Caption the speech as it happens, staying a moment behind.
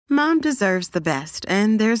Mom deserves the best,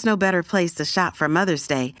 and there's no better place to shop for Mother's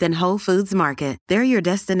Day than Whole Foods Market. They're your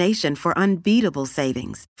destination for unbeatable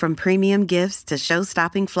savings, from premium gifts to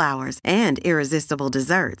show-stopping flowers and irresistible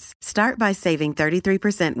desserts. Start by saving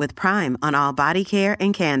 33% with Prime on all body care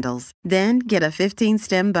and candles. Then get a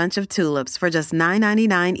 15-stem bunch of tulips for just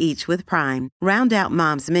 $9.99 each with Prime. Round out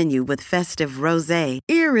Mom's menu with festive rosé,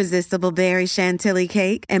 irresistible berry chantilly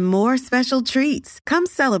cake, and more special treats. Come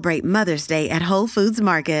celebrate Mother's Day at Whole Foods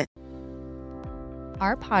Market.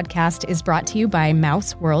 Our podcast is brought to you by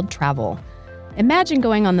Mouse World Travel. Imagine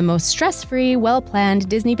going on the most stress-free, well-planned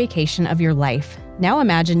Disney vacation of your life. Now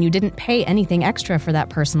imagine you didn't pay anything extra for that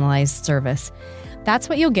personalized service. That's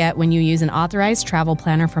what you'll get when you use an authorized travel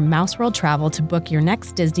planner from Mouse World Travel to book your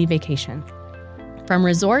next Disney vacation. From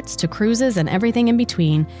resorts to cruises and everything in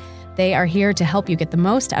between, they are here to help you get the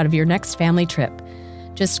most out of your next family trip.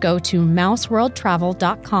 Just go to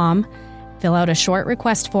mouseworldtravel.com, fill out a short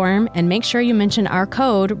request form, and make sure you mention our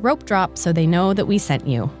code ROPEDROP so they know that we sent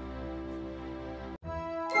you.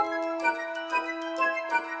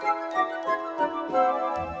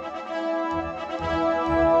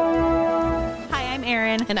 Hi, I'm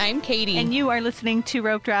Erin. And I'm Katie. And you are listening to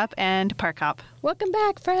Rope Drop and Park Hop. Welcome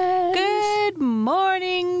back, friends. Good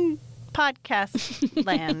morning, podcast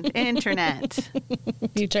land, internet.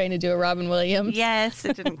 You trying to do a Robin Williams? Yes,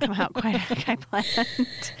 it didn't come out quite like I planned.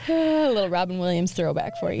 A little Robin Williams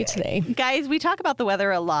throwback for you today. Guys, we talk about the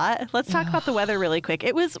weather a lot. Let's talk about the weather really quick.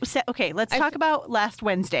 It was, okay, let's talk about last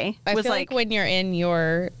Wednesday. I feel like when you're in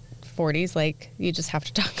your 40s, like, you just have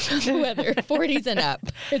to talk about the weather. 40s and up.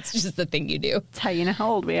 It's just the thing you do. It's how you know how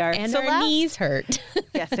old we are. And our knees hurt.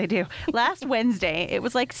 Yes, they do. Last Wednesday, it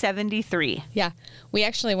was like 73. Yeah. We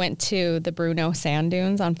actually went to the Bruno Sand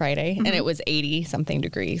Dunes on Friday, and it was 80-something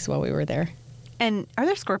degrees while we were there. And are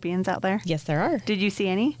there scorpions out there? Yes, there are. Did you see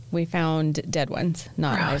any? We found dead ones,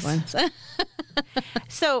 not live ones.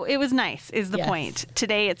 So it was nice, is the point.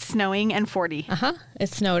 Today it's snowing and 40. It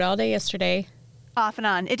snowed all day yesterday. Off and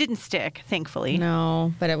on. It didn't stick, thankfully.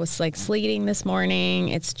 No, but it was like sleeting this morning.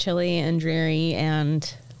 It's chilly and dreary,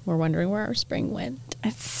 and we're wondering where our spring went.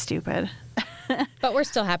 It's stupid. But we're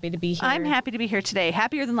still happy to be here. I'm happy to be here today.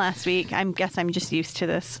 Happier than last week. I guess I'm just used to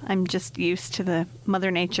this. I'm just used to the Mother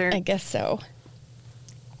Nature. I guess so.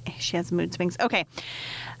 She has mood swings. Okay.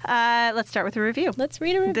 Let's start with a review. Let's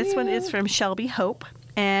read a review. This one is from Shelby Hope.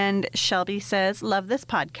 And Shelby says, love this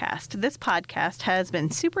podcast. This podcast has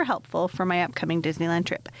been super helpful for my upcoming Disneyland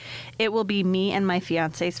trip. It will be me and my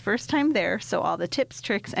fiance's first time there, so all the tips,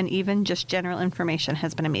 tricks, and even just general information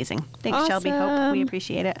has been amazing. Thanks, Shelby Hope. We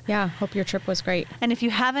appreciate it. Yeah, hope your trip was great. And if you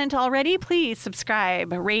haven't already, please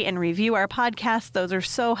subscribe, rate, and review our podcast. Those are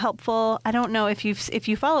so helpful. I don't know if you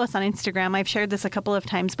follow us on Instagram. I've shared this a couple of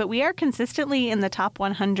times, but we are consistently in the top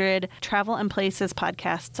 100 travel and places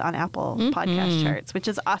podcasts on Apple podcast charts, which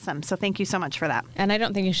is awesome. So thank you so much for that. And I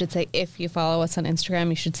don't think you should say if you follow us on Instagram.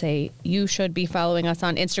 You should say you should be following us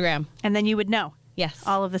on Instagram. And then you would know. Yes.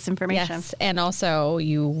 All of this information. Yes. And also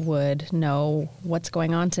you would know what's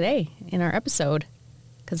going on today in our episode,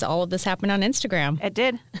 because all of this happened on Instagram. It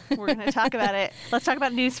did. We're going to talk about it. Let's talk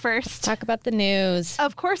about news first. Let's talk about the news.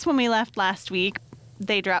 Of course, when we left last week,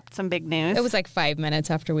 they dropped some big news. It was like 5 minutes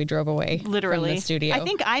after we drove away literally from the studio. I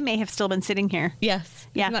think I may have still been sitting here. Yes.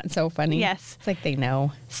 Yeah. Isn't that so funny? Yes. It's like they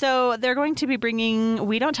know. So they're going to be bringing,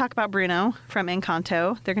 we don't talk about Bruno from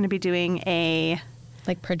Encanto. They're going to be doing a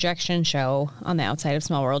like projection show on the outside of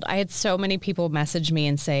Small World. I had so many people message me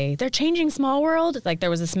and say, they're changing Small World. Like there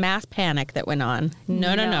was this mass panic that went on.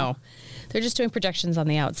 No. They're just doing projections on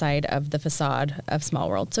the outside of the facade of Small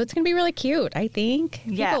World. So it's going to be really cute, I think.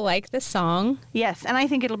 Yeah. People like this song. Yes, and I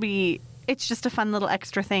think it's just a fun little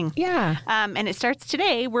extra thing. Yeah. And it starts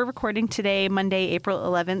today. We're recording today, Monday, April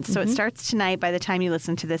 11th. So it starts tonight. By the time you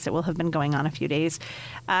listen to this, it will have been going on a few days.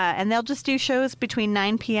 And they'll just do shows between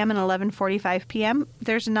 9 p.m. and 11:45 p.m.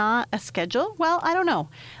 There's not a schedule. Well, I don't know.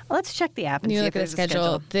 Let's check the app and see if there's a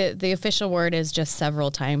schedule. The official word is just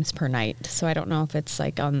several times per night. So I don't know if it's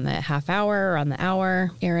like on the half hour or on the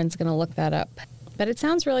hour. Erin's going to look that up. But it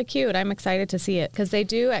sounds really cute. I'm excited to see it because they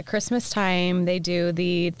do at Christmas time. They do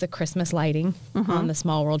the Christmas lighting on the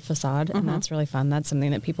Small World facade, and that's really fun. That's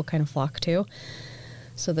something that people kind of flock to.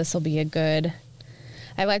 So this will be a good.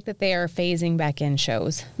 I like that they are phasing back in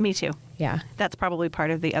shows. Me too. Yeah, that's probably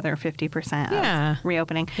part of the other 50% of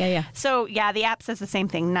reopening. Yeah. So yeah, the app says the same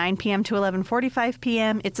thing. 9 p.m. to 11:45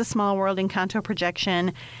 p.m. It's a Small World Encanto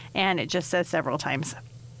projection, and it just says several times.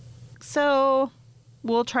 So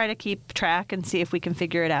we'll try to keep track and see if we can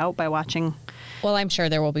figure it out by watching. Well, I'm sure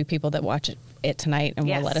there will be people that watch it tonight and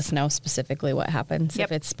will let us know specifically what happens.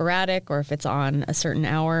 If it's sporadic or if it's on a certain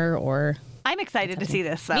hour or I'm excited to see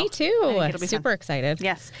this. So Me I too. think it'll be Super fun. excited.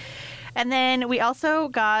 Yes. And then we also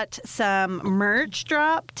got some merch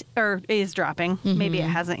dropped, or is dropping. Maybe it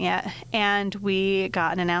hasn't yet. And we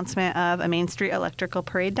got an announcement of a Main Street Electrical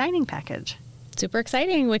Parade dining package. Super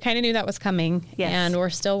exciting. We kind of knew that was coming. Yes. And we're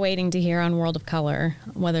still waiting to hear on World of Color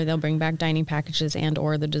whether they'll bring back dining packages and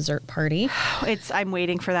or the dessert party. I'm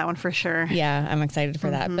waiting for that one for sure. Yeah, I'm excited for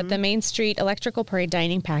that. But the Main Street Electrical Parade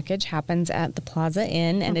dining package happens at the Plaza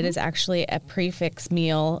Inn, and it is actually a prefix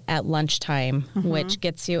meal at lunchtime, which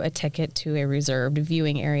gets you a ticket to a reserved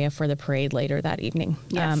viewing area for the parade later that evening.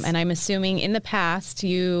 Yes. And I'm assuming in the past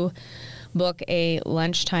you book a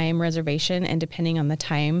lunchtime reservation, and depending on the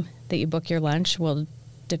time that you book your lunch will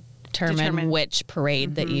determine which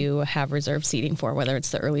parade that you have reserved seating for, whether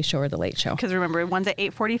it's the early show or the late show. Because remember, one's at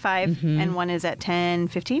 8:45 and one is at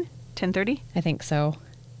 10:15, 10:30? I think so.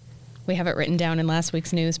 We have it written down in last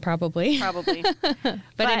week's news, probably. Probably.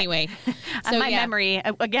 But anyway. So my memory,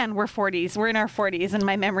 again, we're 40s. We're in our 40s, and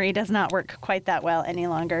my memory does not work quite that well any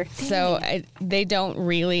longer. So they don't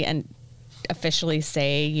really officially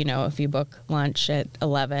say, if you book lunch at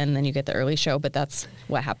 11, then you get the early show, but that's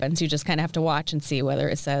what happens. You just kind of have to watch and see whether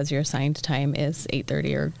it says your assigned time is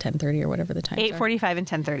 8:30 or 10:30 or whatever the time is. 8:45 and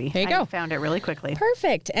 10:30. There you go. I found it really quickly.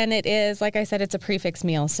 Perfect. And it is, like I said, it's a prefix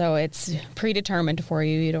meal, so it's predetermined for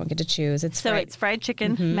you. You don't get to choose. It's fried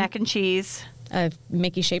chicken, mac and cheese, a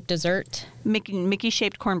Mickey-shaped dessert.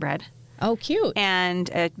 Mickey-shaped cornbread. Oh, cute.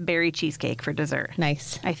 And a berry cheesecake for dessert.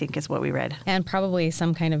 Nice. I think is what we read. And probably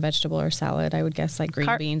some kind of vegetable or salad, I would guess, like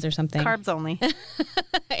green beans or something. Carbs only.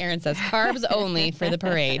 Aaron says carbs only for the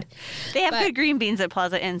parade. They have good green beans at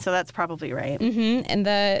Plaza Inn, so that's probably right. Mm-hmm. And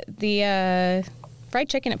the fried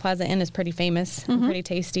chicken at Plaza Inn is pretty famous and pretty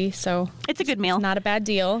tasty, so it's a good meal. It's not a bad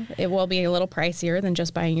deal. It will be a little pricier than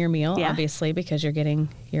just buying your meal, obviously, because you're getting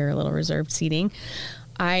your little reserved seating.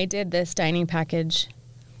 I did this dining package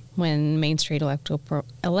when Main Street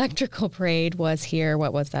Electrical Parade was here.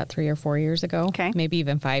 What was that, 3 or 4 years ago? Okay. Maybe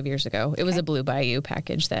even 5 years ago. It was a Blue Bayou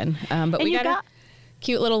package then. But and we got a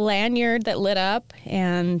cute little lanyard that lit up.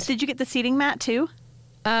 And did you get the seating mat too?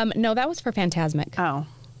 No, that was for Fantasmic. Oh.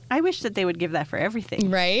 I wish that they would give that for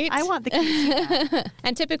everything. Right? I want the cute seating mat.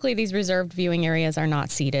 And typically these reserved viewing areas are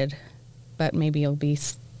not seated, but maybe you'll be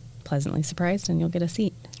pleasantly surprised and you'll get a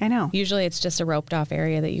seat. I know. Usually it's just a roped off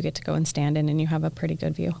area that you get to go and stand in, and you have a pretty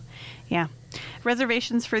good view. Yeah.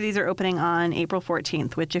 Reservations for these are opening on April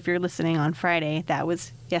 14th, which if you're listening on Friday, that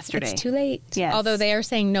was yesterday. It's too late. Yes. Although they are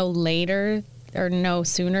saying no later or no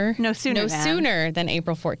sooner. No sooner than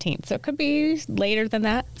April 14th. So it could be later than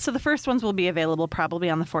that. So the first ones will be available probably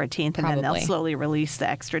on the 14th, and then they'll slowly release the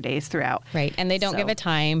extra days throughout. Right. And they don't give a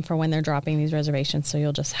time for when they're dropping these reservations, so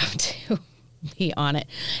you'll just have to be on it.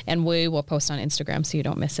 And we will post on Instagram so you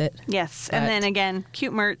don't miss it. Yes. And then again,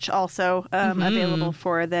 cute merch also available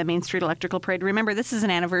for the Main Street Electrical Parade. Remember, this is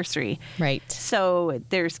an anniversary. Right. So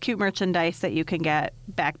there's cute merchandise that you can get,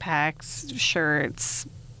 backpacks, shirts,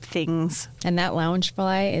 things. And that lounge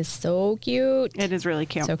fly is so cute. It is really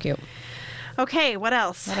cute. So cute. Okay, what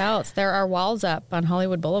else? What else? There are walls up on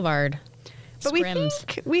Hollywood Boulevard. But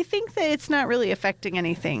we think that it's not really affecting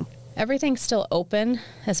anything. Everything's still open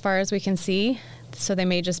as far as we can see, so they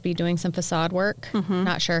may just be doing some facade work.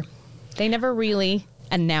 Not sure. They never really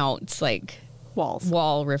announce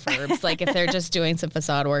wall refurbs. Like if they're just doing some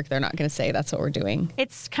facade work, they're not going to say that's what we're doing.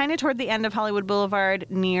 It's kind of toward the end of Hollywood Boulevard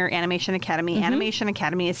near Animation Academy. Animation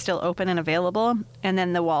Academy is still open and available, and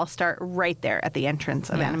then the walls start right there at the entrance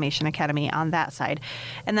of Animation Academy on that side.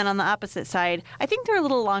 And then on the opposite side, I think they're a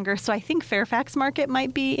little longer, so I think Fairfax Market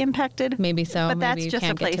might be impacted. Maybe so. But Maybe that's just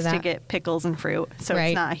a place to get pickles and fruit, so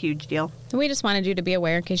it's not a huge deal. We just wanted you to be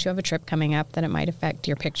aware in case you have a trip coming up that it might affect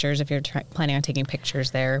your pictures if you're planning on taking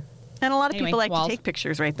pictures there. And a lot of people like to take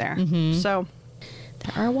pictures right there. So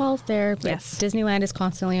there are walls there, but yes. Disneyland is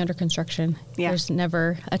constantly under construction. Yeah. There's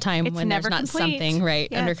never a time when there's not something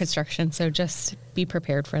under construction. So just be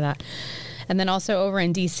prepared for that. And then also over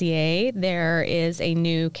in DCA, there is a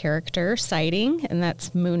new character sighting, and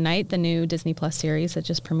that's Moon Knight, the new Disney Plus series that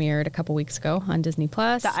just premiered a couple weeks ago on Disney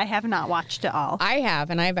Plus. I have not watched it all. I have,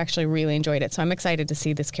 and I've actually really enjoyed it. So I'm excited to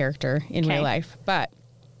see this character in real life. But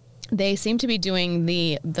they seem to be doing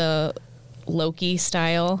the Loki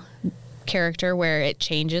style character where it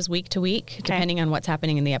changes week to week depending on what's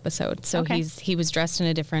happening in the episode. So he was dressed in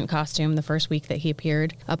a different costume the first week that he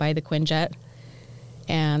appeared up by the Quinjet.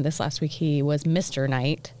 And this last week he was Mr.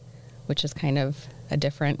 Knight, which is kind of a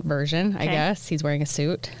different version, I guess. He's wearing a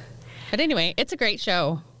suit. But anyway, it's a great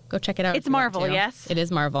show. Go check it out. It's Marvel, yes? It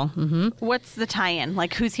is Marvel. What's the tie-in?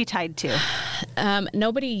 Like, who's he tied to?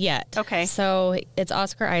 Nobody yet. Okay. So it's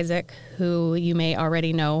Oscar Isaac, who you may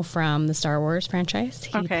already know from the Star Wars franchise.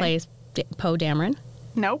 He plays Poe Dameron.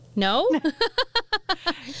 Nope. No?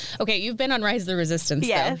 Okay, you've been on Rise of the Resistance,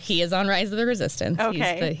 yes. though. He is on Rise of the Resistance.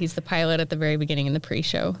 Okay. He's the pilot at the very beginning in the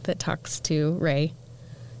pre-show that talks to Rey.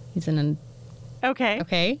 He's in an... Okay.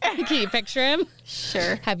 Okay. Can you picture him?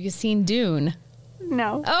 Sure. Have you seen Dune?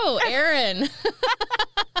 No. Oh, Aaron.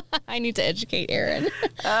 I need to educate Aaron.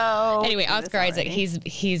 Oh. Anyway, Oscar Isaac,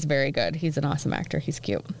 he's very good. He's an awesome actor. He's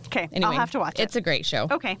cute. Okay. Anyway, I'll have to watch it. It's a great show.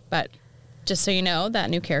 Okay. But just so you know, that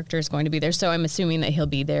new character is going to be there. So I'm assuming that he'll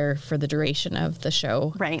be there for the duration of the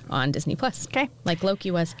show on Disney Plus. Okay. Like Loki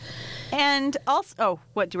was. And also,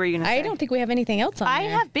 what were you going to say? I don't think we have anything else on there. I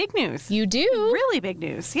have big news. You do? Really big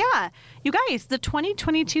news. Yeah. You guys, the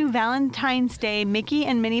 2022 Valentine's Day Mickey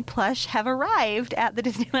and Minnie plush have arrived at the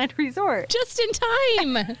Disneyland Resort. Just in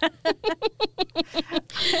time.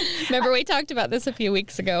 Remember, we talked about this a few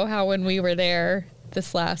weeks ago, how when we were there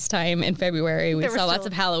this last time in February, we saw lots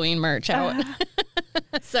of Halloween merch out.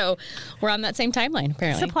 So we're on that same timeline,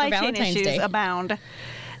 apparently. Supply for chain Valentine's issues Day. abound.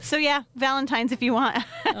 So yeah, Valentine's if you want.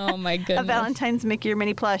 Oh my goodness. A Valentine's Mickey or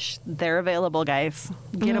Minnie plush, they're available, guys.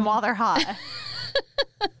 Get them while they're hot.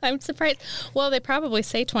 I'm surprised. Well, they probably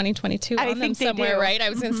say 2022 on them somewhere, right? I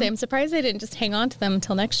was going to say, I'm surprised they didn't just hang on to them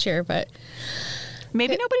until next year, but...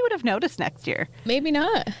 Maybe nobody would have noticed next year. Maybe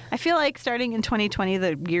not. I feel like starting in 2020,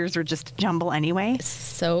 the years are just a jumble anyway.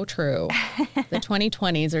 So true. The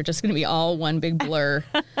 2020s are just going to be all one big blur.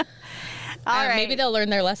 All right. Maybe they'll learn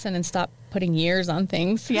their lesson and stop putting years on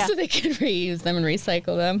things so they can reuse them and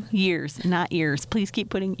recycle them. Years, not ears. Please keep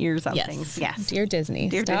putting ears on things. Yes. Dear Disney,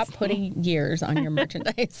 stop putting years on your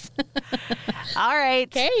merchandise. All right.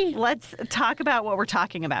 Okay. Let's talk about what we're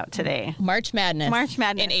talking about today. March Madness. March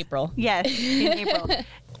Madness. In April. Yes, in April.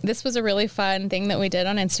 This was a really fun thing that we did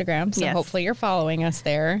on Instagram, so hopefully you're following us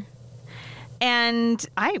there. And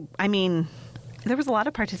I mean... There was a lot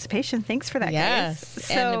of participation. Thanks for that, guys.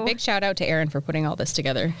 So, and a big shout out to Erin for putting all this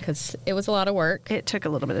together because it was a lot of work. It took a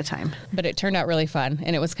little bit of time. But it turned out really fun.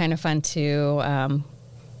 And it was kind of fun to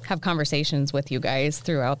have conversations with you guys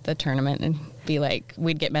throughout the tournament and be like,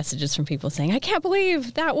 we'd get messages from people saying, I can't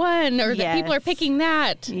believe that one, or that people are picking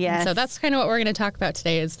that. Yes. So that's kind of what we're going to talk about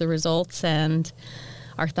today is the results and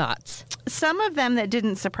our thoughts. Some of them that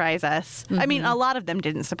didn't surprise us. I mean, a lot of them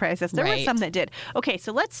didn't surprise us. There were some that did. Okay,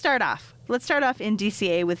 so let's start off. Let's start off in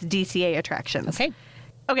DCA with DCA attractions.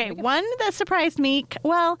 Okay, one that surprised me.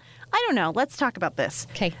 Well, I don't know. Let's talk about this.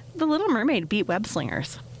 Okay. The Little Mermaid beat Web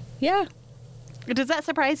Slingers. Yeah. Does that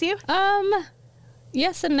surprise you?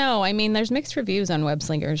 Yes and no. I mean, there's mixed reviews on Web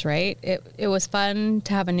Slingers, right? It was fun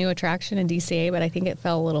to have a new attraction in DCA, but I think it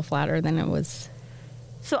fell a little flatter than it was.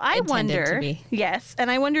 So I wonder, yes,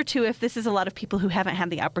 and I wonder too if this is a lot of people who haven't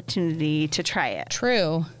had the opportunity to try it.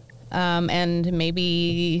 True. And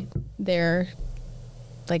maybe they're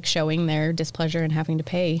like showing their displeasure and having to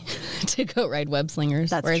pay to go ride Web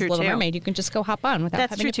Slingers. That's Whereas true Little too. Mermaid, you can just go hop on without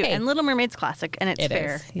That's having true to pay. too. And Little Mermaid's classic, and it's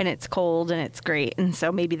fair, and it's cold, and it's great, and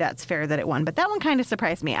so maybe that's fair that it won. But that one kind of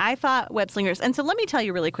surprised me. I thought Web Slingers, and so let me tell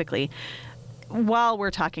you really quickly, while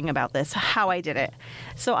we're talking about this, how I did it.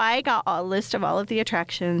 So I got a list of all of the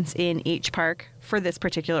attractions in each park for this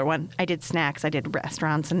particular one. I did snacks, I did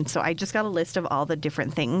restaurants, and so I just got a list of all the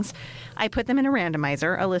different things. I put them in a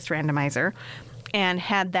randomizer, a list randomizer, and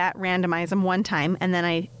had that randomize them one time, and then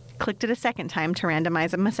I clicked it a second time to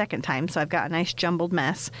randomize them a second time, so I've got a nice jumbled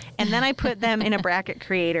mess. And then I put them in a bracket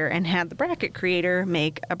creator and had the bracket creator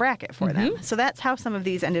make a bracket for them. So that's how some of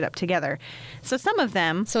these ended up together. So some of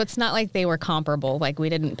them... So it's not like they were comparable, like we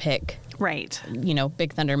didn't pick... Right. You know,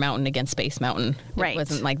 Big Thunder Mountain against Space Mountain. Right. It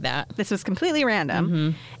wasn't like that. This was completely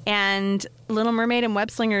random. And Little Mermaid and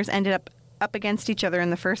Web Slingers ended up against each other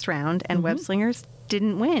in the first round, and Web Slingers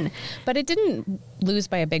didn't win. But it didn't lose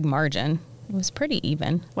by a big margin. It was pretty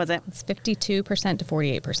even. Was it? It's 52% to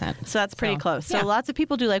 48%. So that's pretty close. So lots of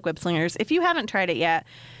people do like Web Slingers. If you haven't tried it yet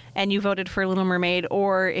and you voted for Little Mermaid,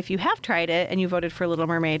 or if you have tried it and you voted for Little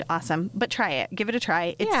Mermaid, awesome. But try it. Give it a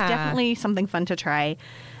try. It's definitely something fun to try.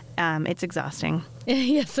 It's exhausting.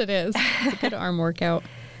 Yes, it is. It's a good arm workout.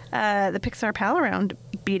 The Pixar Pal Around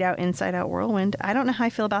beat out Inside Out Whirlwind. I don't know how I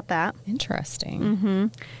feel about that.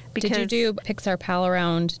 Interesting. Because did you do Pixar Pal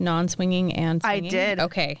Around non-swinging and swinging? I did.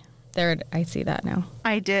 Okay. There, I see that now.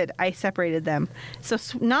 I did. I separated them. So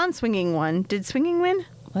non-swinging one. Did swinging win?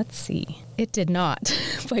 Let's see. It did not.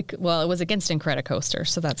 Well, it was against Incredicoaster,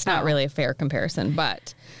 so that's not really a fair comparison,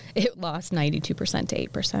 but it lost 92% to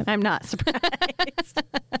 8%. I'm not surprised.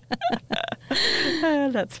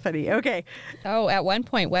 That's funny. Okay. Oh, at one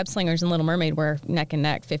point, Web Slingers and Little Mermaid were neck and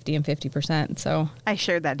neck, 50 and 50%. So I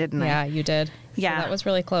shared that, didn't I? yeah, you did. Yeah. So that was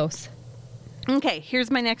really close. Okay,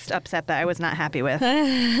 here's my next upset that I was not happy with.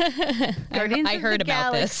 Guardians I of heard the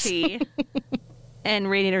about Galaxy and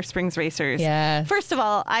Radiator Springs Racers. Yes. First of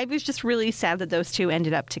all, I was just really sad that those two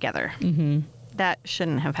ended up together. Mm-hmm. That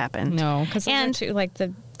shouldn't have happened. No, because those are two, like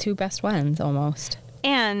the two best ones almost.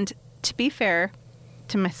 And to be fair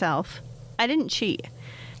to myself, I didn't cheat.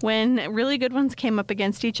 When really good ones came up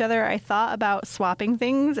against each other, I thought about swapping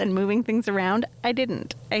things and moving things around. I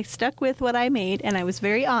didn't. I stuck with what I made, and I was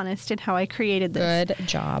very honest in how I created this. Good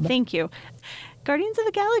job. Thank you. Guardians of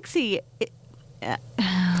the Galaxy.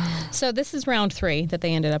 So this is round 3 that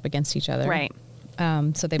they ended up against each other. Right.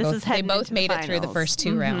 So they This is both heading made into the it through the finals. first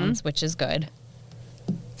 2 rounds, which is good.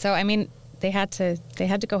 So I mean, they had to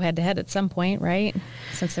go head to head at some point, right?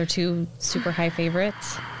 Since they're two super high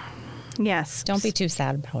favorites. Yes. Don't be too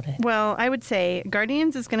sad about it. Well, I would say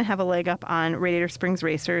Guardians is going to have a leg up on Radiator Springs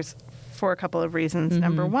Racers for a couple of reasons.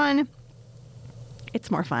 Number one,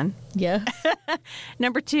 it's more fun. Yes.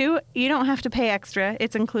 Number 2, you don't have to pay extra.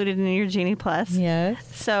 It's included in your Genie Plus.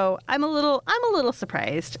 Yes. So I'm a little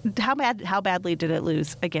surprised. How badly did it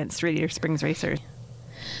lose against Radiator Springs Racers?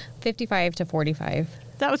 55 to 45.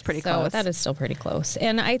 That was pretty So close. that is still pretty close.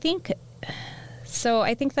 And I think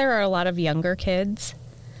there are a lot of younger kids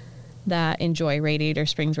that enjoy Radiator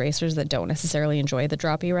Springs Racers that don't necessarily enjoy the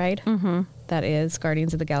droppy ride. Mm-hmm. That is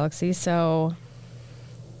Guardians of the Galaxy. So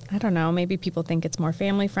I don't know. Maybe people think it's more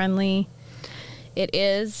family friendly. It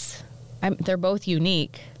is. They're both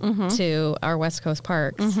unique to our West Coast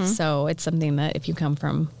parks. So it's something that if you come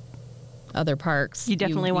from other parks, You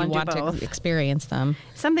definitely want to do to both. experience them.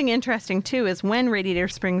 Something interesting, too, is when Radiator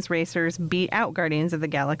Springs Racers beat out Guardians of the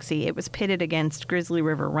Galaxy, it was pitted against Grizzly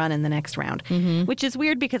River Run in the next round, which is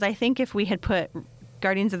weird because I think if we had put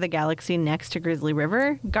Guardians of the Galaxy next to Grizzly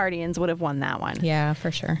River, Guardians would have won that one. Yeah, for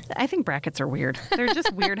sure. I think brackets are weird. They're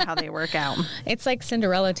just weird how they work out. It's like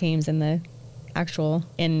Cinderella teams in the actual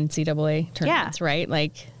NCAA tournaments, right?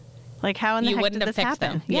 Like how in the You heck wouldn't did have this picked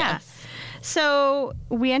happen? them. Yeah. So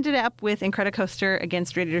we ended up with Incredicoaster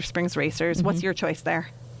against Radiator Springs Racers. What's your choice there?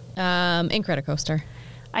 Incredicoaster.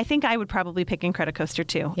 I think I would probably pick Incredicoaster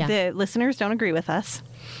too. Yeah. The listeners don't agree with us.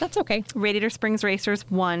 That's okay. Radiator Springs Racers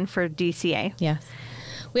won for DCA. Yes.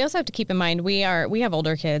 We also have to keep in mind we have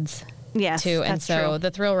older kids Yes, too, and that's so true.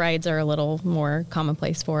 the thrill rides are a little more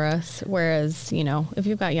commonplace for us. Whereas, if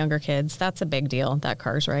you've got younger kids, that's a big deal. That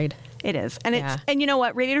Cars ride. It is. And Yeah. and you know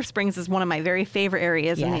what? Radiator Springs is one of my very favorite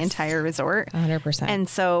areas in the Yes. entire resort. 100%. And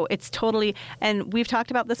so it's totally, and we've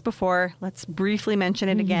talked about this before. Let's briefly mention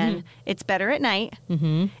it again. It's better at night.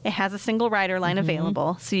 Mm-hmm. It has a single rider line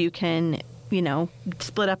available, so you can,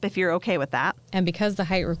 split up if you're okay with that. And because the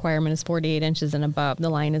height requirement is 48 inches and above, the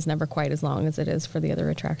line is never quite as long as it is for the other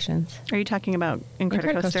attractions. Are you talking about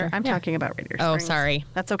Incredicoaster? Incredicoaster, I'm yeah. talking about Radiator Oh, Springs. sorry.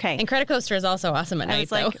 That's okay. Incredicoaster is also awesome at I night,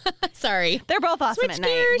 was like- though. Sorry. They're both awesome Switch at night.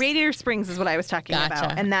 gears. Radiator Springs is what I was talking Gotcha.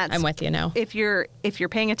 about, and that's I'm with you now. If you're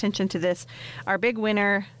paying attention to this, our big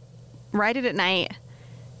winner, Ride It at Night,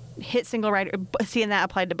 hit single rider. See, and that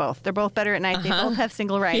applied to both. They're both better at night. They both have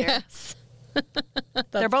single rider. Yes. That's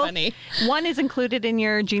They're both funny. One is included in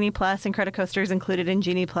your Genie Plus, and Incredicoaster is included in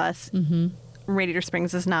Genie Plus. Mm-hmm. Radiator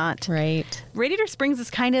Springs is not. Right. Radiator Springs is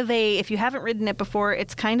kind of if you haven't ridden it before,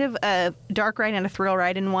 it's kind of a dark ride and a thrill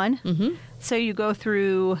ride in one. Mm-hmm. So you go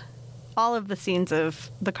through all of the scenes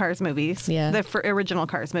of the Cars movies, Yeah. the original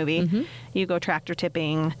Cars movie. Mm-hmm. You go tractor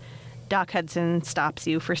tipping. Doc Hudson stops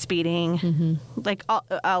you for speeding, like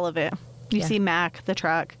all of it. You Yeah. see Mac, the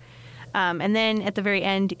truck. And then at the very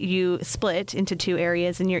end, you split into 2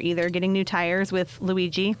 areas, and you're either getting new tires with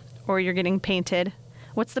Luigi or you're getting painted.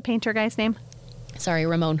 What's the painter guy's name? Sorry,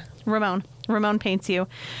 Ramon. Ramon. Ramon paints you.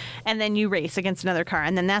 And then you race against another car.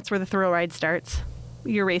 And then that's where the thrill ride starts.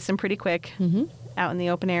 You're racing pretty quick out in the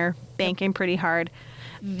open air, banking pretty hard.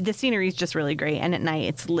 The scenery is just really great. And at night,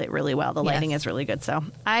 it's lit really well. The lighting Yes. is really good. So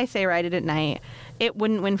I say ride it at night. It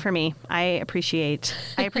wouldn't win for me. I appreciate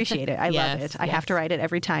it. I love Yes, it. I have to ride it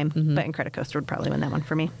every time. But Incredicoaster would probably win that one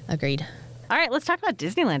for me. Agreed. All right, let's talk about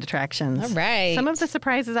Disneyland attractions. All right. Some of the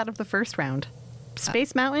surprises out of the first round.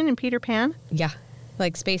 Space Mountain and Peter Pan. Yeah.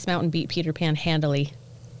 Like Space Mountain beat Peter Pan handily.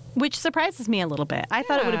 Which surprises me a little bit. I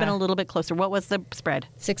thought it would have been Yeah. a little bit closer. What was the spread?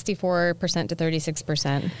 64% to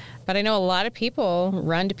 36%. But I know a lot of people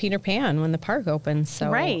run to Peter Pan when the park opens. So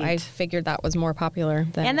Right. I figured that was more popular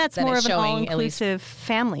than And that's than more it's of an showing, at least. all-inclusive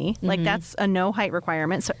family. Like, that's a no height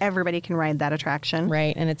requirement, so everybody can ride that attraction.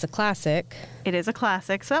 Right. And it's a classic. It is a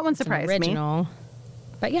classic, so that one It's an surprised me. original.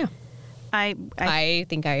 But yeah. I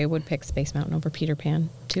think I would pick Space Mountain over Peter Pan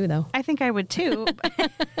too, though. I think I would too.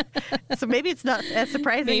 So maybe it's not as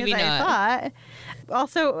surprising Maybe as I thought.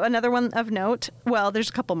 Also, another one of note, well, there's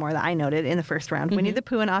a couple more that I noted in the first round. Winnie the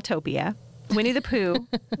Pooh and Autopia. Winnie the Pooh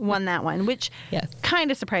won that one, which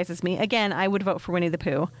kind of surprises me. Again, I would vote for Winnie the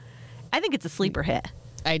Pooh. I think it's a sleeper hit.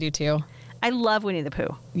 I do too. I love Winnie the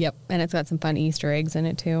Pooh. Yep. And it's got some fun Easter eggs in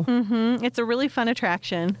it too. Mm-hmm. It's a really fun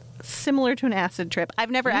attraction, similar to an acid trip. I've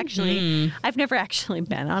never actually been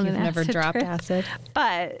on an acid trip. Never dropped acid.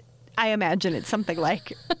 But I imagine it's something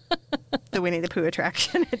like the Winnie the Pooh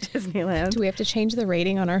attraction at Disneyland. Do we have to change the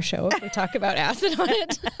rating on our show if we talk about acid on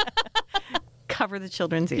it? Cover the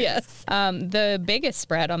children's ears. Yes. The biggest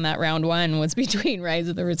spread on that round one was between Rise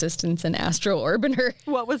of the Resistance and Astro Orbiter.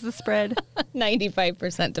 What was the spread?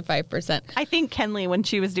 95% to 5%. I think Kenley, when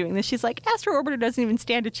she was doing this, she's like, Astro Orbiter doesn't even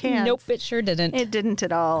stand a chance. Nope, it sure didn't. It didn't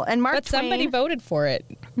at all. And But somebody voted for it.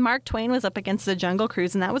 Mark Twain was up against the Jungle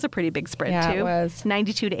Cruise, and that was a pretty big spread, Yeah, too. it was.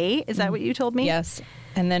 92-8. Is that what you told me? Yes.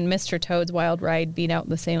 And then Mr. Toad's Wild Ride beat out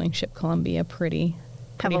the sailing ship Columbia pretty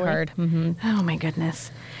Heavily. hard. Mm-hmm. Oh, my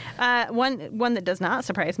goodness. One that does not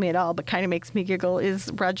surprise me at all, but kind of makes me giggle,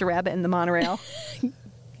 is Roger Rabbit and the monorail.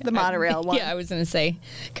 The monorail one. Yeah, I was going to say,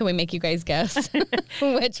 can we make you guys guess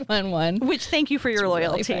which one won? Which, thank you for your really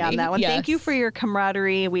loyalty funny. on that one. Yes. Thank you for your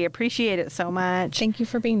camaraderie. We appreciate it so much. Thank you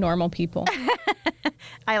for being normal people.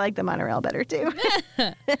 I like the monorail better, too.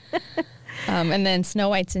 And then Snow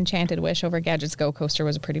White's Enchanted Wish over Gadget's Go Coaster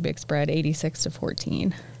was a pretty big spread,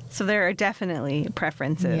 86-14. So there are definitely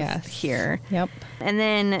preferences here. Yep. And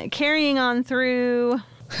then carrying on through...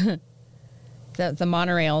 The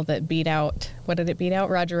monorail that beat out, what did it beat out?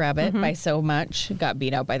 Roger Rabbit by so much. Got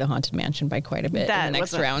beat out by the Haunted Mansion by quite a bit in the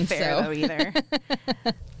next wasn't round. fair, though, either.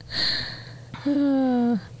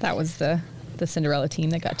 That was the Cinderella team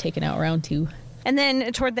that got taken out round 2. And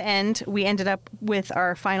then toward the end, we ended up with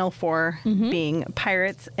our final 4 being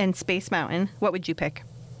Pirates and Space Mountain. What would you pick?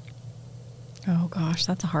 Oh, gosh,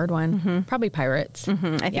 that's a hard one. Probably Pirates.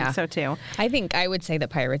 I think so, too. I think I would say that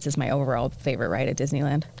Pirates is my overall favorite ride at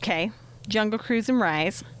Disneyland. Okay. Jungle Cruise and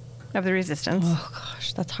Rise of the Resistance. Oh,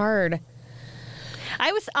 gosh, that's hard.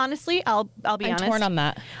 I was, honestly, I'll be honest. I'm torn on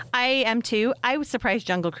that. I am, too. I was surprised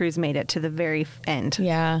Jungle Cruise made it to the very end.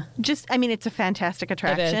 Yeah. It's a fantastic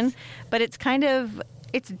attraction, but it's kind of...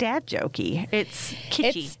 It's dad jokey. It's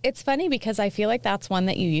kitschy. It's funny because I feel like that's one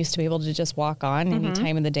that you used to be able to just walk on any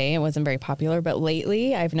time of the day. It wasn't very popular, but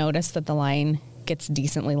lately I've noticed that the line gets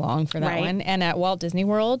decently long for that one. And at Walt Disney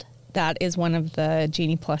World, that is one of the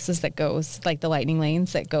Genie Pluses that goes, like the lightning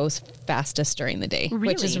lanes, that goes fastest during the day,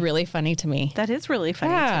 which is really funny to me. That is really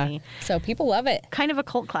funny to me. So people love it. Kind of a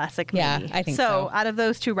cult classic movie. Yeah, I think so. So out of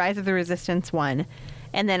those two, Rise of the Resistance won.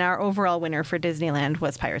 And then our overall winner for Disneyland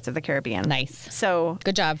was Pirates of the Caribbean. Nice. So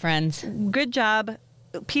good job, friends. Good job.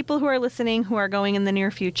 People who are listening, who are going in the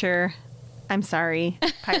near future, I'm sorry.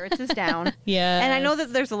 Pirates is down. Yeah. And I know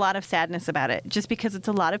that there's a lot of sadness about it, just because it's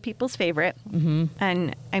a lot of people's favorite.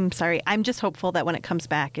 And I'm sorry. I'm just hopeful that when it comes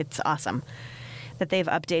back, it's awesome. That they've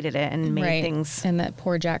updated it and made things. And that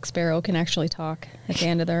poor Jack Sparrow can actually talk at the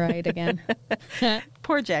end of the ride again.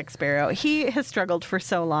 Poor Jack Sparrow. He has struggled for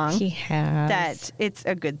so long. He has. That it's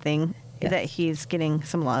a good thing that he's getting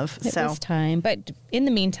some love. It was time. But in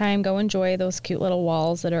the meantime, go enjoy those cute little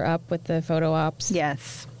walls that are up with the photo ops.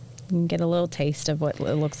 Yes. You can get a little taste of what it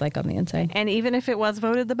looks like on the inside. And even if it was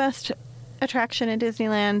voted the best attraction at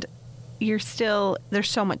Disneyland, there's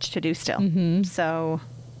so much to do still. So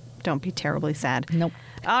don't be terribly sad. Nope.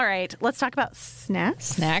 All right, let's talk about snacks.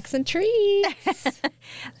 Snacks and treats.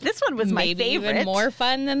 This one was my favorite. Maybe even more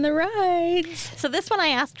fun than the rides. So this one I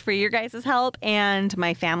asked for your guys' help and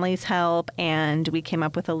my family's help, and we came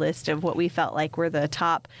up with a list of what we felt like were the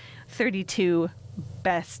top 32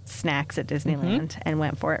 best snacks at Disneyland and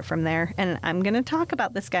went for it from there. And I'm going to talk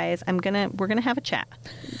about this, guys. We're going to have a chat.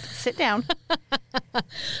 Sit down.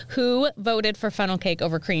 Who voted for funnel cake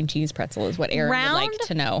over cream cheese pretzel is what Erin would like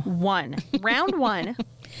to know. Round one.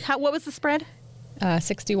 What was the spread?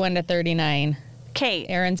 61 to 39. Okay.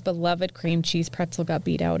 Erin's beloved cream cheese pretzel got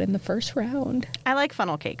beat out in the first round. I like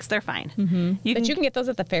funnel cakes. They're fine. You can get those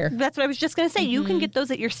at the fair. That's what I was just going to say. You can get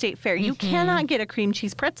those at your state fair. You cannot get a cream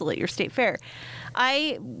cheese pretzel at your state fair.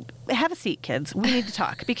 Have a seat, kids. We need to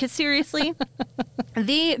talk. Because seriously,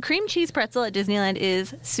 the cream cheese pretzel at Disneyland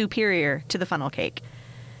is superior to the funnel cake.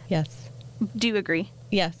 Yes. Do you agree?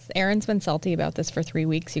 Yes. Erin's been salty about this for 3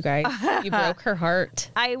 weeks, you guys. You broke her heart.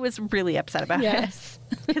 I was really upset about it.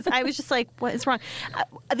 Because I was just like, what is wrong?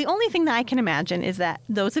 The only thing that I can imagine is that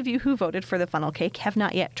those of you who voted for the funnel cake have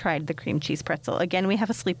not yet tried the cream cheese pretzel. Again, we have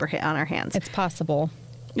a sleeper hit on our hands. It's possible.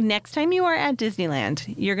 Next time you are at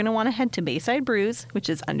Disneyland, you're going to want to head to Bayside Brews, which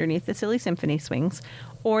is underneath the Silly Symphony swings,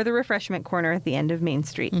 or the refreshment corner at the end of Main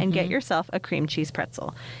Street, and get yourself a cream cheese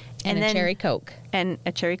pretzel. And a cherry Coke. And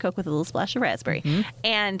a cherry Coke with a little splash of raspberry.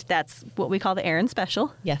 And that's what we call the Aaron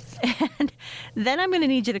Special. Yes. And then I'm going to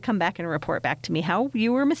need you to come back and report back to me how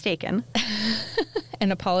you were mistaken.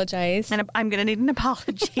 And apologize. And I'm going to need an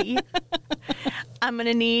apology. I'm going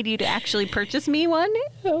to need you to actually purchase me one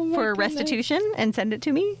for restitution and send it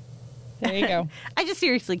to me. There you go. I just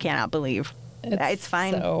seriously cannot believe. It's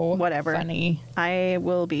fine. So whatever. Funny. I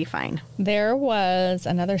will be fine. There was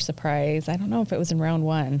another surprise. I don't know if it was in round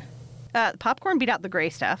one. Popcorn beat out the gray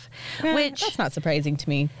stuff, which that's not surprising to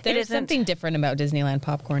me. There's something different about Disneyland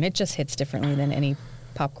popcorn. It just hits differently than any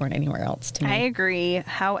popcorn anywhere else to me. I agree.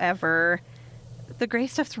 However, the gray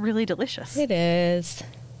stuff's really delicious. It is.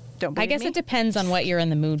 Don't believe I guess me? it depends on what you're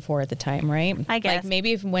in the mood for at the time, right? I guess. Like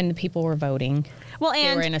maybe when people were voting, well, they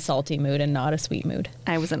and were in a salty mood and not a sweet mood.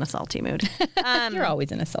 I was in a salty mood. You're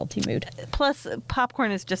always in a salty mood. Plus,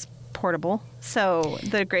 popcorn is just portable, so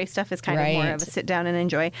the gray stuff is kind of more of a sit down and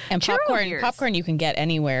enjoy. And Churro popcorn gears. You can get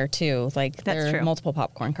anywhere too. Like That's there are true. multiple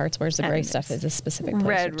popcorn carts, whereas the gray stuff is a specific place.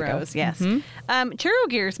 Red you have to go. Rose, yes. Churro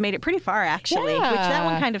gears made it pretty far actually, which that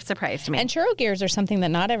one kind of surprised me. And churro gears are something that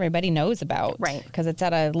not everybody knows about, Right. Because it's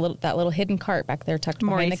at that little hidden cart back there, tucked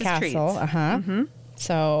behind the Maurice's castle. Treats.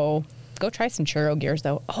 So go try some churro gears,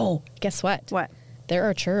 though. Oh, guess what? What? There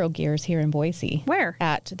are churro gears here in Boise. Where?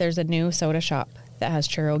 There's a new soda shop that has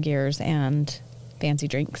churro gears and fancy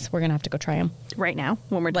drinks. We're gonna have to go try them Right now,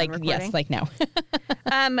 when we're done recording? Yes, like now.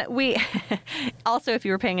 We also, if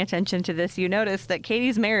you were paying attention to this, you noticed that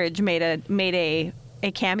Katie's marriage made a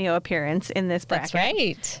cameo appearance in this bracket. That's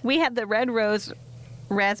right. We had the Red Rose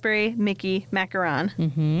Raspberry Mickey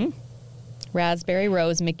Macaron. Raspberry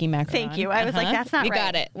Rose Mickey macaron. Thank you. I was like, that's not you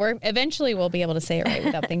right. got it. Eventually we'll be able to say it right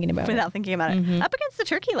without thinking about it. Without thinking about it. Up against the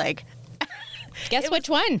turkey leg. Guess which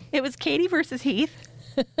one? It was Katie versus Heath.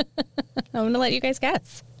 I'm going to let you guys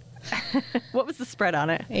guess. What was the spread on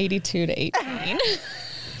it? 82 to 18.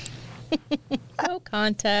 No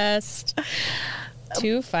contest.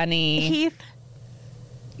 Too funny. Heath,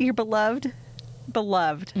 your beloved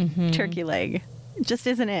turkey leg just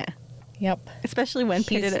isn't it. Yep. Especially when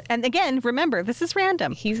pitted. And again, remember, this is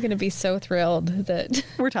random. He's going to be so thrilled that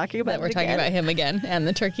We're talking about him again and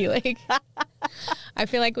the turkey leg. I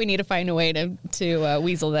feel like we need to find a way to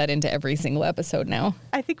weasel that into every single episode now.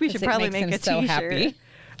 I think we should probably make a t-shirt. So happy.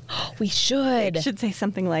 We should. It should say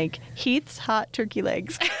something like Heath's hot turkey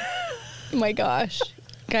legs. Oh my gosh.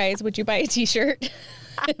 Guys, would you buy a t-shirt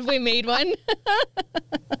if we made one?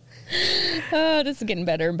 Oh, this is getting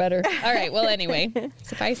better and better. All right. Well, anyway,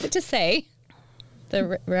 suffice it to say,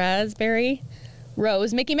 the Raspberry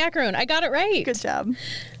Rose Mickey Macaroon. I got it right. Good job.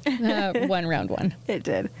 Won round one. It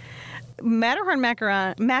did. Matterhorn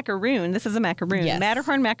macaroon. This is a macaroon. Yes.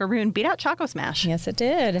 Matterhorn macaroon beat out Choco Smash. Yes, it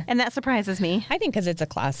did. And that surprises me. I think because it's a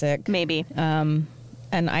classic. Maybe.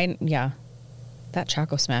 That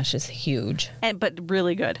Choco Smash is huge. But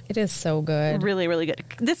really good. It is so good. Really, really good.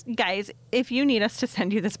 This, guys, if you need us to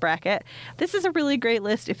send you this bracket, this is a really great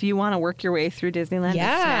list if you want to work your way through Disneyland.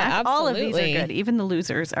 Yeah, and snack. All of these absolutely. are good. Even the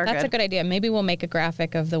losers are That's good. a good idea. Maybe we'll make a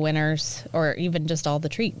graphic of the winners or even just all the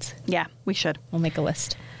treats. Yeah, we should. We'll make a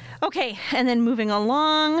list. Okay, and then moving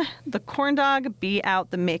along, the corn dog beat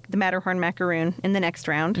out the Matterhorn macaroon in the next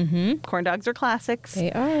round. Mm-hmm. Corn dogs are classics.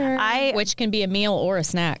 They are. Which can be a meal or a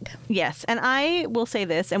snack. Yes, and I will say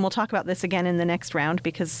this, and we'll talk about this again in the next round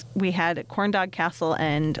because we had Corn Dog Castle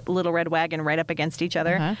and Little Red Wagon right up against each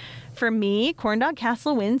other. Uh-huh. For me, Corn Dog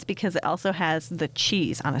Castle wins because it also has the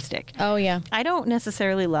cheese on a stick. Oh, yeah. I don't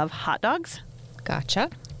necessarily love hot dogs.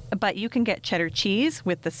 Gotcha. But you can get cheddar cheese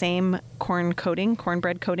with the same cornbread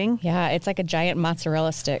coating. Yeah, it's like a giant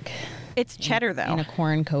mozzarella stick. It's cheddar, though. In a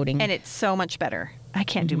corn coating. And it's so much better. I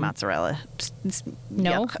can't do mozzarella.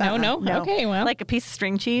 No? Yuck. No? Okay, well. Like a piece of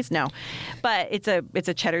string cheese? No. But it's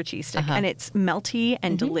a cheddar cheese stick. And it's melty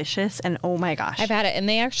and delicious. And oh my gosh. I've had it. And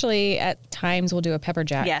they actually, at times, will do a pepper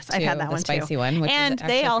jack. Yes, I've had that one too. The spicy one. Which and is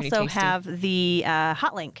they actually also pretty tasty. have the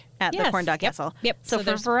hot link at the Corn Dog Castle. Yep. So for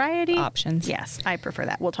there's variety options. Yes, I prefer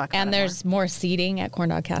that. We'll talk about it. And there's more seating at Corn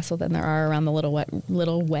Dog Castle than there are around the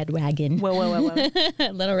Little Red Wagon. Whoa.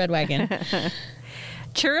 Little Red Wagon.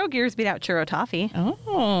 Churro Gears beat out Churro Toffee.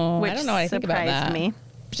 Oh, which I don't know what I think about that. surprised me.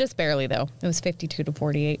 Just barely, though. It was 52 to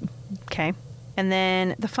 48. Okay. And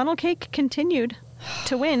then the funnel cake continued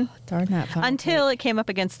to win. Darn that funnel until cake. it came up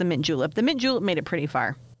against the mint julep. The mint julep made it pretty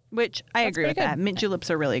far, which I agree with pretty that. good. Mint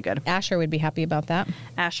juleps are really good. Asher would be happy about that.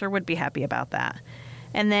 Asher would be happy about that.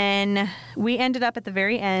 And then we ended up at the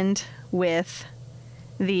very end with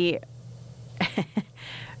the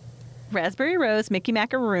Raspberry Rose Mickey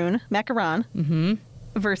Macaron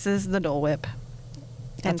versus the Dole Whip.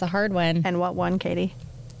 That's a hard one. And what won, Katie?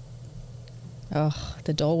 Oh,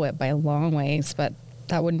 the Dole Whip by a long ways, but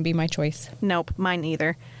that wouldn't be my choice. Nope, mine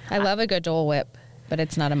either. I love a good Dole Whip, but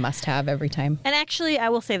it's not a must-have every time. And actually, I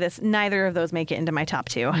will say this, neither of those make it into my top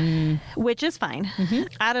two, which is fine.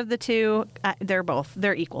 Out of the two,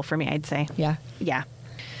 they're equal for me, I'd say. Yeah. Yeah.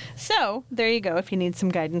 So, there you go. If you need some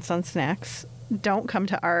guidance on snacks, don't come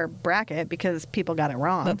to our bracket because people got it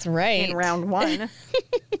wrong. That's right. In round one.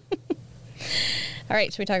 All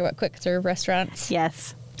right, should we talk about quick serve restaurants?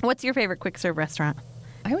 Yes. What's your favorite quick serve restaurant?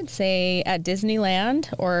 I would say at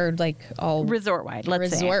Disneyland or like all resort-wide,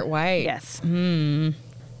 let's say. Resort-wide. Yes.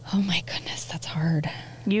 Oh my goodness, that's hard.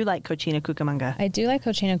 You like Cochina Cucamonga. I do like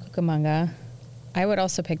Cochina Cucamonga. I would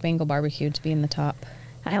also pick Bengal Barbecue to be in the top.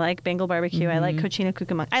 I like Bengal Barbecue. I like Cochina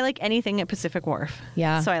Cucamonga. I like anything at Pacific Wharf.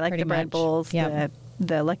 Yeah. So I like the bread bowls. Yep.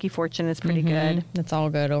 The Lucky Fortune is pretty good. It's all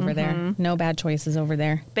good over there. No bad choices over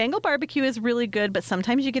there. Bengal Barbecue is really good, but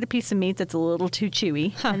sometimes you get a piece of meat that's a little too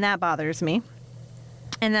chewy, and that bothers me.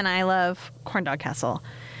 And then I love Corn Dog Castle,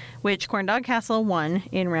 which Corn Dog Castle won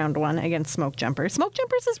in round one against Smoke Jumpers. Smoke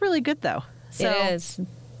Jumpers is really good, though. So it is.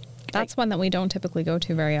 That's one that we don't typically go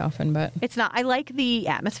to very often, but it's not. I like the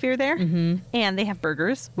atmosphere there, and they have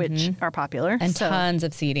burgers, which are popular, and tons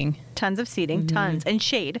of seating. Tons of seating, tons, and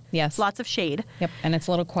shade. Yes, lots of shade. Yep, and it's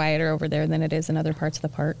a little quieter over there than it is in other parts of the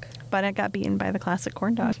park. But it got beaten by the classic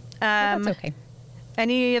corn dog. That's okay.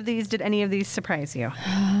 Did any of these surprise you?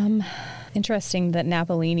 Interesting that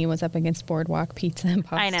Napolini was up against Boardwalk Pizza and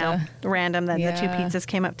Pasta. I know. Random that the two pizzas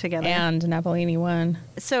came up together. And Napolini won.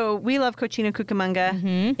 So we love Cochina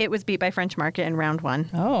Cucamonga. It was beat by French Market in round one.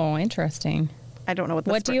 Oh, interesting. I don't know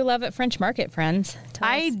what do you love at French Market, friends?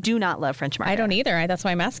 I do not love French Market. I don't either. That's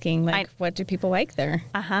why I'm asking. What do people like there?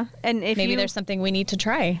 And if maybe there's something we need to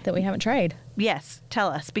try that we haven't tried. Yes, tell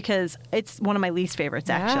us, because it's one of my least favorites,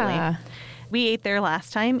 actually. Yeah. We ate there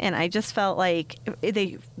last time, and I just felt like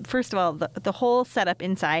first of all, the whole setup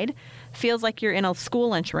inside feels like you're in a school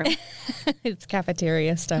lunchroom. It's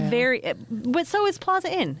cafeteria style. But so is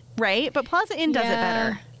Plaza Inn, right? But Plaza Inn does it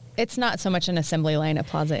better. It's not so much an assembly line at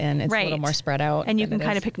Plaza Inn. It's a little more spread out. And you can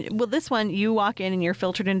kind of pick. Well, this one, you walk in and you're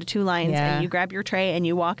filtered into two lines, and you grab your tray and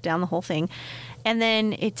you walk down the whole thing. And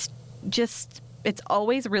then it's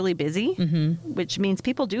always really busy, which means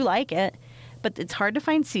people do like it, but it's hard to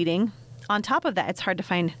find seating. On top of that, it's hard to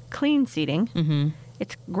find clean seating.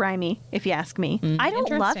 It's grimy, if you ask me. I don't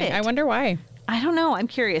love it. I wonder why. I don't know. I'm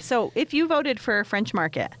curious. So if you voted for French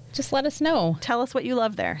Market, just let us know. Tell us what you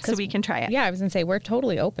love there so we can try it. Yeah, I was going to say, we're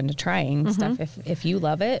totally open to trying stuff. If you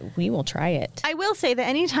love it, we will try it. I will say that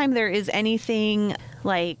anytime there is anything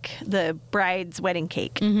like the bride's wedding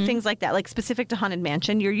cake, things like that, like specific to Haunted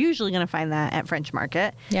Mansion, you're usually going to find that at French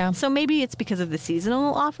Market. Yeah. So maybe it's because of the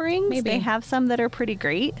seasonal offerings. Maybe. They have some that are pretty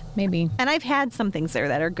great. Maybe. And I've had some things there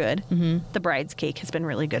that are good. The bride's cake has been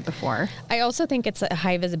really good before. I also think it's a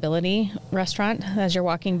high visibility restaurant as you're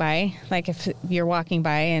walking by. Like if you're walking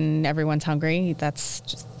by and everyone's hungry, that's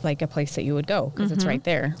just like a place that you would go because it's right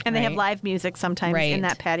there. And they have live music sometimes in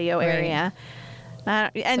that patio area.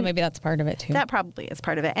 And so maybe that's part of it too. That probably is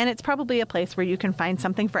part of it. And it's probably a place where you can find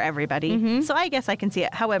something for everybody. So I guess I can see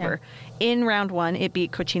it. However, in round one, it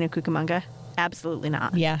beat Cochina Cucamonga. Absolutely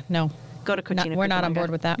not. Yeah, no. Go to Cochina Cucamonga. We're not on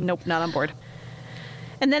board with that. Nope, not on board.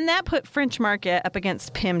 And then that put French Market up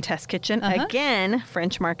against Pim Test Kitchen. Again,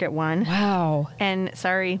 French Market won. Wow. And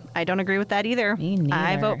sorry, I don't agree with that either. Me neither.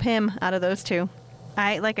 I vote Pim out of those two.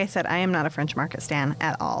 Like I said, I am not a French Market stan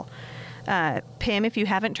at all. Pim, if you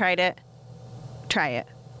haven't tried it, try it.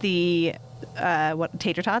 The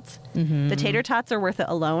tater tots. The tater tots are worth it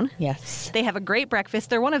alone. Yes. They have a great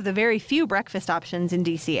breakfast. They're one of the very few breakfast options in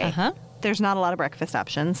DCA. There's not a lot of breakfast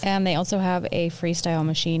options. And they also have a freestyle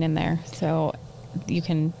machine in there, so you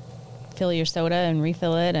can fill your soda and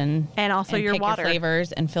refill it, and also your pick water your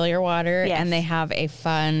flavors and fill your water. Yes. And they have a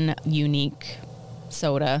fun, unique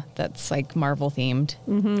soda that's like Marvel themed.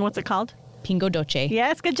 What's it called? Pingo Doce.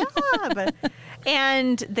 Yes, good job.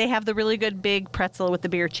 And they have the really good big pretzel with the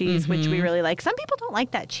beer cheese, which we really like. Some people don't like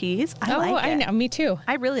that cheese. I like it. I know. Me too.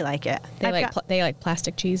 I really like it. They like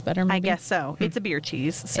plastic cheese better, maybe? I guess so. It's a beer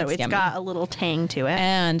cheese, so it's got a little tang to it.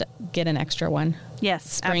 And get an extra one. Yes,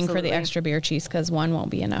 Spring for the extra beer cheese because one won't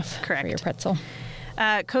be enough for your pretzel.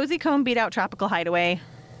 Cozy Cone beat out Tropical Hideaway.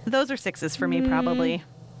 Those are sixes for me, probably.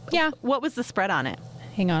 Yeah. What was the spread on it?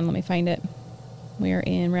 Hang on, let me find it. We are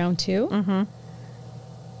in round 2.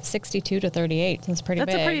 62-38. That's pretty big.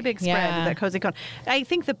 That's a pretty big spread, that Cozy Cone. I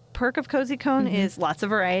think the perk of Cozy Cone is lots of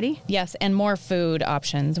variety. Yes, and more food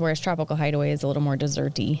options, whereas Tropical Hideaway is a little more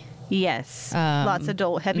dessert-y. Yes. Lots of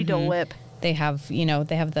heavy Dole Whip. They have,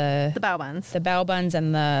 they have the bao buns. The bao buns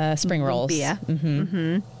and the spring rolls. Lumpia.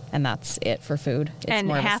 Mm-hmm. And that's it for food. It's and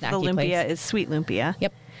more half of a the snacky lumpia place. is sweet lumpia.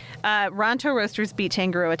 Yep. Ronto Roasters beat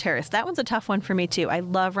Tangaroa Terrace. That one's a tough one for me, too. I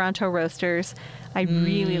love Ronto Roasters. I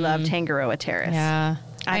really love Tangaroa Terrace. Yeah.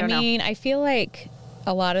 I mean, I feel like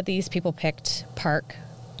a lot of these people picked park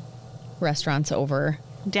restaurants over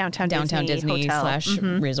Downtown Disney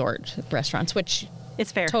Hotel. / resort restaurants, which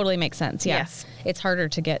it's fair. Totally makes sense. Yeah. Yes. It's harder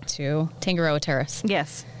to get to Tangaroa Terrace.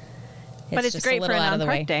 Yes. But it's just great a for little a out of the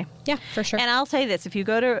non-park way. day. Yeah, for sure. And I'll say this. If you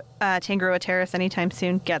go to Tangaroa Terrace anytime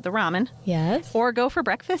soon, get the ramen. Yes. Or go for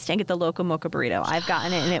breakfast and get the Loco Moco burrito. I've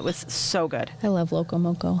gotten it, and it was so good. I love Loco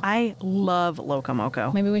Moco. I love Loco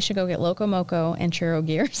Moco. Maybe we should go get Loco Moco and Churro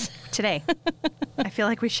Gears. Today. I feel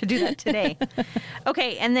like we should do that today.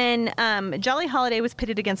 Okay, and then Jolly Holiday was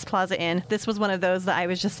pitted against Plaza Inn. This was one of those that I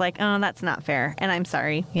was just like, oh, that's not fair. And I'm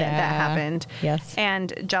sorry that happened. Yes.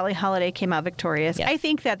 And Jolly Holiday came out victorious. Yes. I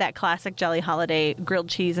think that classic Jolly Holiday grilled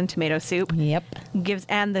cheese and tomato soup Yep. gives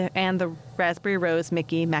and the raspberry rose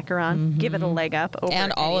Mickey macaron give it a leg up over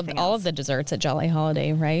And all anything of else. the desserts at Jolly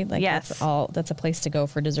Holiday, right? Like Yes. that's a place to go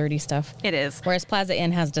for desserty stuff. It is. Whereas Plaza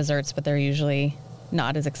Inn has desserts, but they're usually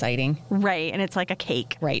not as exciting. Right, and it's like a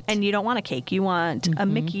cake. Right. And you don't want a cake. You want a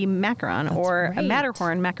Mickey macaron or a right.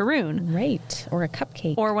 Matterhorn macaroon. Right. Or a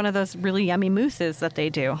cupcake. Or one of those really yummy mousses that they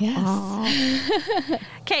do. Yes.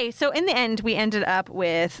 Okay, so in the end, we ended up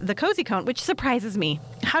with the Cozy Cone, which surprises me.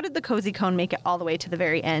 How did the Cozy Cone make it all the way to the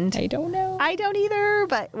very end? I don't know. I don't either,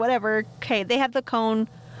 but whatever. Okay, they have the cone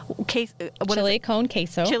case. Chili cone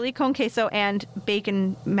queso. Chili cone queso and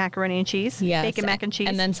bacon macaroni and cheese. Yes. Bacon mac and cheese.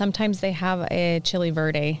 And then sometimes they have a chili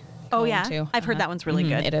verde. oh cone yeah, too. I've heard that one's really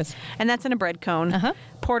good. It is. And that's in a bread cone.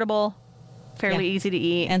 Portable, fairly Yeah. easy to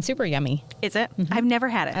eat. And super yummy. Is it? I've never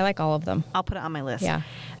had it. I like all of them. I'll put it on my list. Yeah.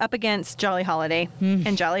 Up against Jolly Holiday.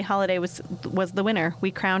 And Jolly Holiday was the winner. We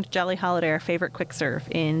crowned Jolly Holiday our favorite quick serve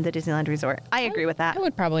in the Disneyland Resort. I agree with that. I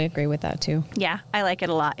would probably agree with that too. Yeah, I like it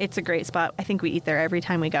a lot. It's a great spot. I think we eat there every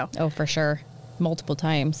time we go. Oh, for sure. Multiple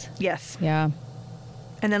times. Yes. Yeah.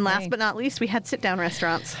 And then last Okay. but not least, we had sit-down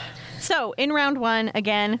restaurants. So in round one,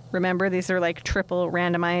 again, remember these are like triple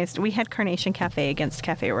randomized. We had Carnation Cafe against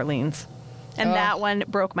Cafe Orleans. And Ugh. that one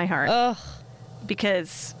broke my heart. Ugh.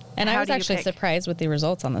 Because And I how was do you actually pick? surprised with the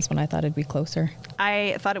results on this one. I thought it'd be closer.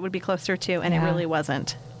 I thought it would be closer too, and it Yeah. really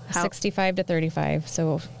wasn't. 65 to 35.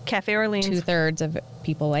 So Cafe Orleans. 2/3 of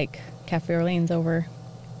people like Cafe Orleans over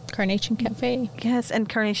Carnation Cafe. Yes, and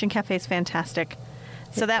Carnation Cafe is fantastic.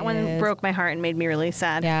 So It that one is. broke my heart and made me really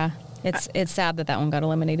sad. Yeah. It's sad that one got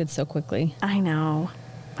eliminated so quickly. I know.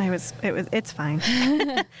 It's fine.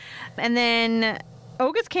 And then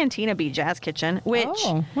Oga's Cantina beat Jazz Kitchen, which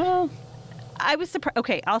Oh, well, I was surprised.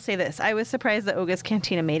 Okay, I'll say this. I was surprised that Oga's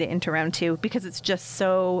Cantina made it into round two because it's just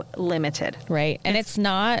so limited. right. And it's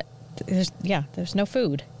not, there's no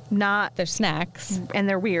food. Not, There's snacks. and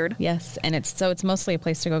they're weird. Yes. And it's mostly a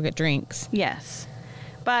place to go get drinks. Yes.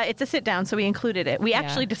 But it's a sit down, so we included it. We Yeah.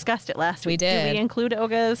 actually discussed it last We week. did. Do we include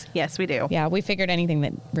Oga's? Yes, we do. Yeah. We figured anything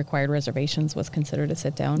that required reservations was considered a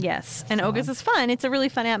sit down. Yes. And So- Oga's is fun. It's a really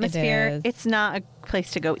fun atmosphere. is. It's not a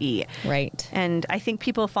place to go eat. Right. And I think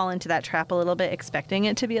people fall into that trap a little bit, expecting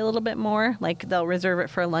it to be a little bit more. Like they'll reserve it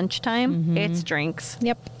for lunchtime. It's drinks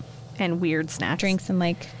Yep. and weird snacks. Drinks and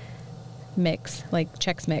like mix, like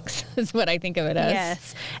Chex Mix is what I think of it as.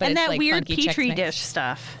 Yes. But And it's that like weird funky Chex Petri Mix. dish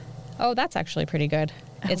stuff. Oh, that's actually pretty good.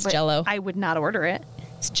 It's But Jello. I would not order it.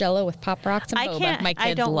 It's Jello with Pop Rocks and I boba. can't. My I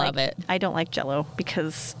kids don't love like, it. I don't like Jello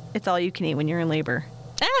because it's all you can eat when you're in labor.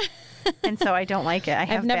 And so I don't like it. I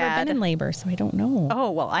have I've never bad. been in labor, so I don't know.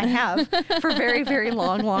 Oh, well, I have for very, very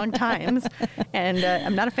long times. And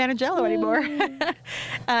I'm not a fan of Jell-O anymore.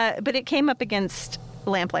 But it came up against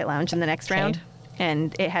Lamplight Lounge in the next round,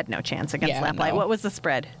 and it had no chance against Yeah, Lamplight. no. What was the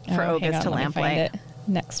spread for Oh, hang Oga's on, to let me find Lamplight? it.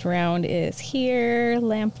 Next round is here.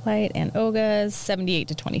 Lamplight and Oga's 78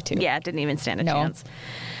 to 22. Yeah, it didn't even stand a No. chance.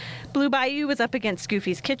 Blue Bayou was up against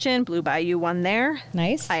Goofy's Kitchen. Blue Bayou won there.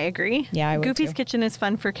 Nice. I agree. Yeah, I would Goofy's too. Kitchen is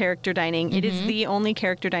fun for character dining. It is the only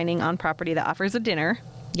character dining on property that offers a dinner.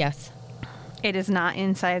 Yes. It is not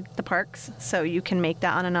inside the parks, so you can make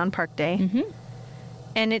that on a non-park day.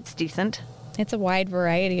 And it's decent. It's a wide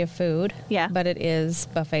variety of food. Yeah. But it is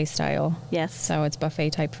buffet style. Yes. So it's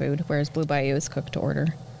buffet type food, whereas Blue Bayou is cooked to order.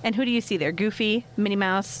 And who do you see there? Goofy, Minnie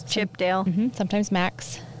Mouse, Chip, Dale. Sometimes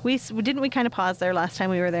Max. We kind of pause there last time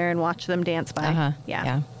we were there and watched them dance by. Uh-huh.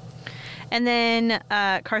 Yeah. And then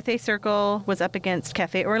Carthay Circle was up against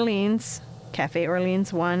Cafe Orleans. Cafe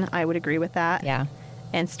Orleans won. I would agree with that. Yeah.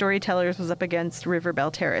 And Storytellers was up against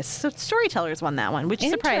Riverbell Terrace. So Storytellers won that one, which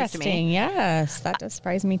surprised me. Interesting. Yes, that does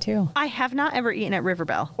surprise me too. I have not ever eaten at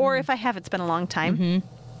Riverbell. Or if I have, it's been a long time.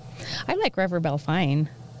 I like Riverbell fine.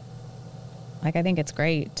 Like, I think it's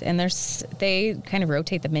great. And they kind of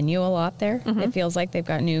rotate the menu a lot there. It feels like they've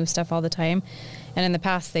got new stuff all the time. And in the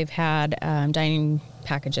past, they've had dining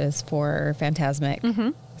packages for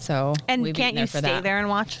Fantasmic. So And we've can't eaten you for stay that. there and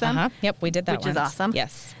watch them? Yep, we did that Which is once. awesome.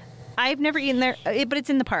 Yes. I've never eaten there, but it's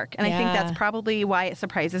in the park. And I think Yeah. that's probably why it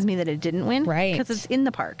surprises me that it didn't win. Right. Because it's in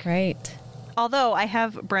the park. Right. Although I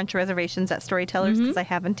have brunch reservations at Storytellers because I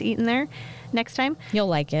haven't eaten there next time. You'll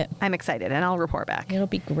like it. I'm excited, and I'll report back. It'll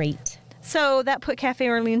be great. So that put Cafe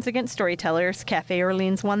Orleans against Storytellers. Cafe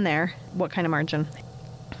Orleans won there. What kind of margin?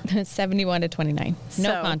 71-29. No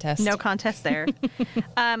So, contest. No contest there.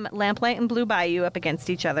 Lamplight and Blue Bayou up against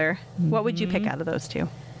each other. What would you pick out of those two?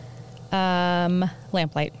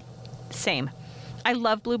 Lamplight. Same. I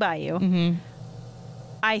love Blue Bayou.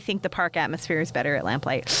 I think the park atmosphere is better at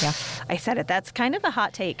Lamplight. Yeah. I said it. That's kind of a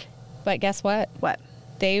hot take. But guess what? What?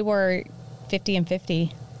 They were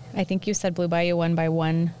 50-50. I think you said Blue Bayou won by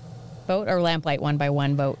one vote, or Lamplight won by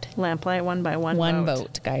one vote. Lamplight won by one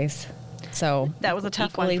vote, guys. So That was a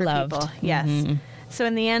tough one equally for loved. people. Yes. So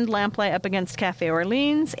in the end, Lamplight up against Cafe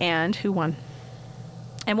Orleans, and who won?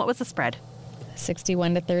 And what was the spread?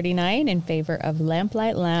 61-39 in favor of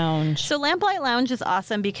Lamplight Lounge. So Lamplight Lounge is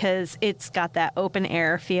awesome because it's got that open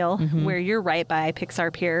air feel where you're right by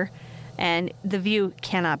Pixar Pier, and the view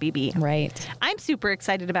cannot be beat. Right. I'm super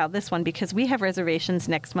excited about this one because we have reservations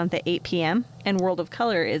next month at 8 p.m. and World of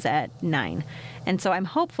Color is at 9. And so I'm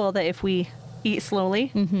hopeful that if we eat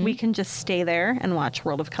slowly, we can just stay there and watch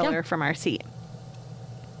World of Color from our seat.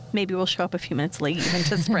 Maybe we'll show up a few minutes late even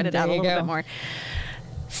to spread it out a There you little go. bit more.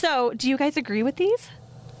 So, do you guys agree with these?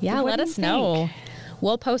 Yeah, What let do you us know. think?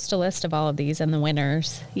 We'll post a list of all of these and the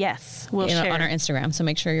winners Yes, we'll share. on our Instagram. So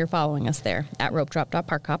make sure you're following us there at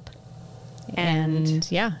ropedrop.parkhop. And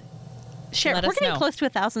yeah. Share. let We're us getting know. close to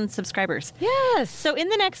 1,000 subscribers. Yes. So in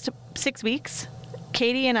the next 6 weeks,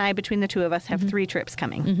 Katie and I, between the two of us, have 3 trips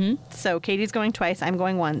coming. So Katie's going twice, I'm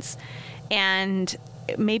going once. And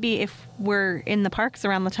maybe if we're in the parks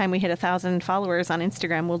around the time we hit 1,000 followers on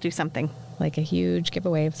Instagram, we'll do something. Like a huge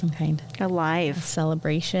giveaway of some kind. A live.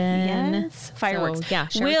 Celebration. Yes. Fireworks. So, yeah,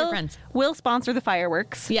 share with your friends. We'll sponsor the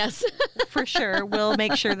fireworks. Yes. For sure. We'll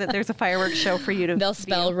make sure that there's a fireworks show for you to They'll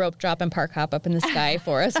spell view. rope drop and park hop up in the sky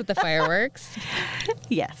for us with the fireworks.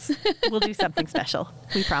 Yes. We'll do something special.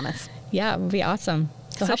 We promise. Yeah, it would be awesome.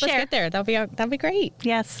 So help us share. get there. That'll be great.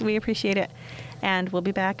 Yes, we appreciate it. And we'll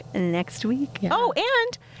be back next week. Yeah. Oh,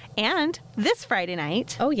 and this Friday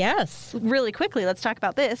night, Oh, yes. really quickly, let's talk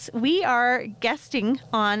about this. We are guesting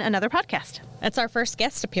on another podcast. That's our first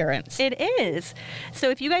guest appearance. It is. So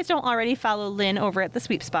if you guys don't already follow Lynn over at the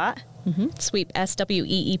Sweep Spot, Sweep,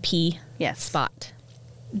 SWEEP yes, spot.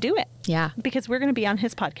 do it. Yeah. Because we're going to be on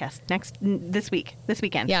his podcast this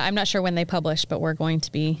weekend. Yeah, I'm not sure when they publish, but we're going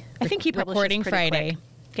to be I think he publishes recording pretty Friday. quick.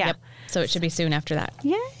 Yeah. Yep. So it should be soon after that.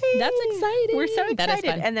 Yay! That's exciting. We're so That is excited.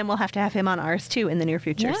 fun. And then we'll have to have him on ours too in the near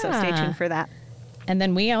future. So stay Yeah. tuned for that. And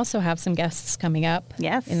then we also have some guests coming up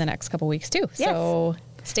Yes. in the next couple weeks too. Yes. So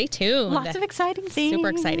stay tuned. Lots of exciting things. Super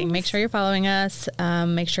exciting. Make sure you're following us.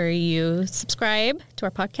 Make sure you subscribe to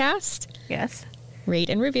our podcast. Yes. Rate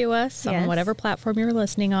and review us Yes. on whatever platform you're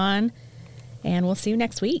listening on. And we'll see you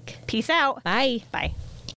next week. Peace out. Bye. Bye.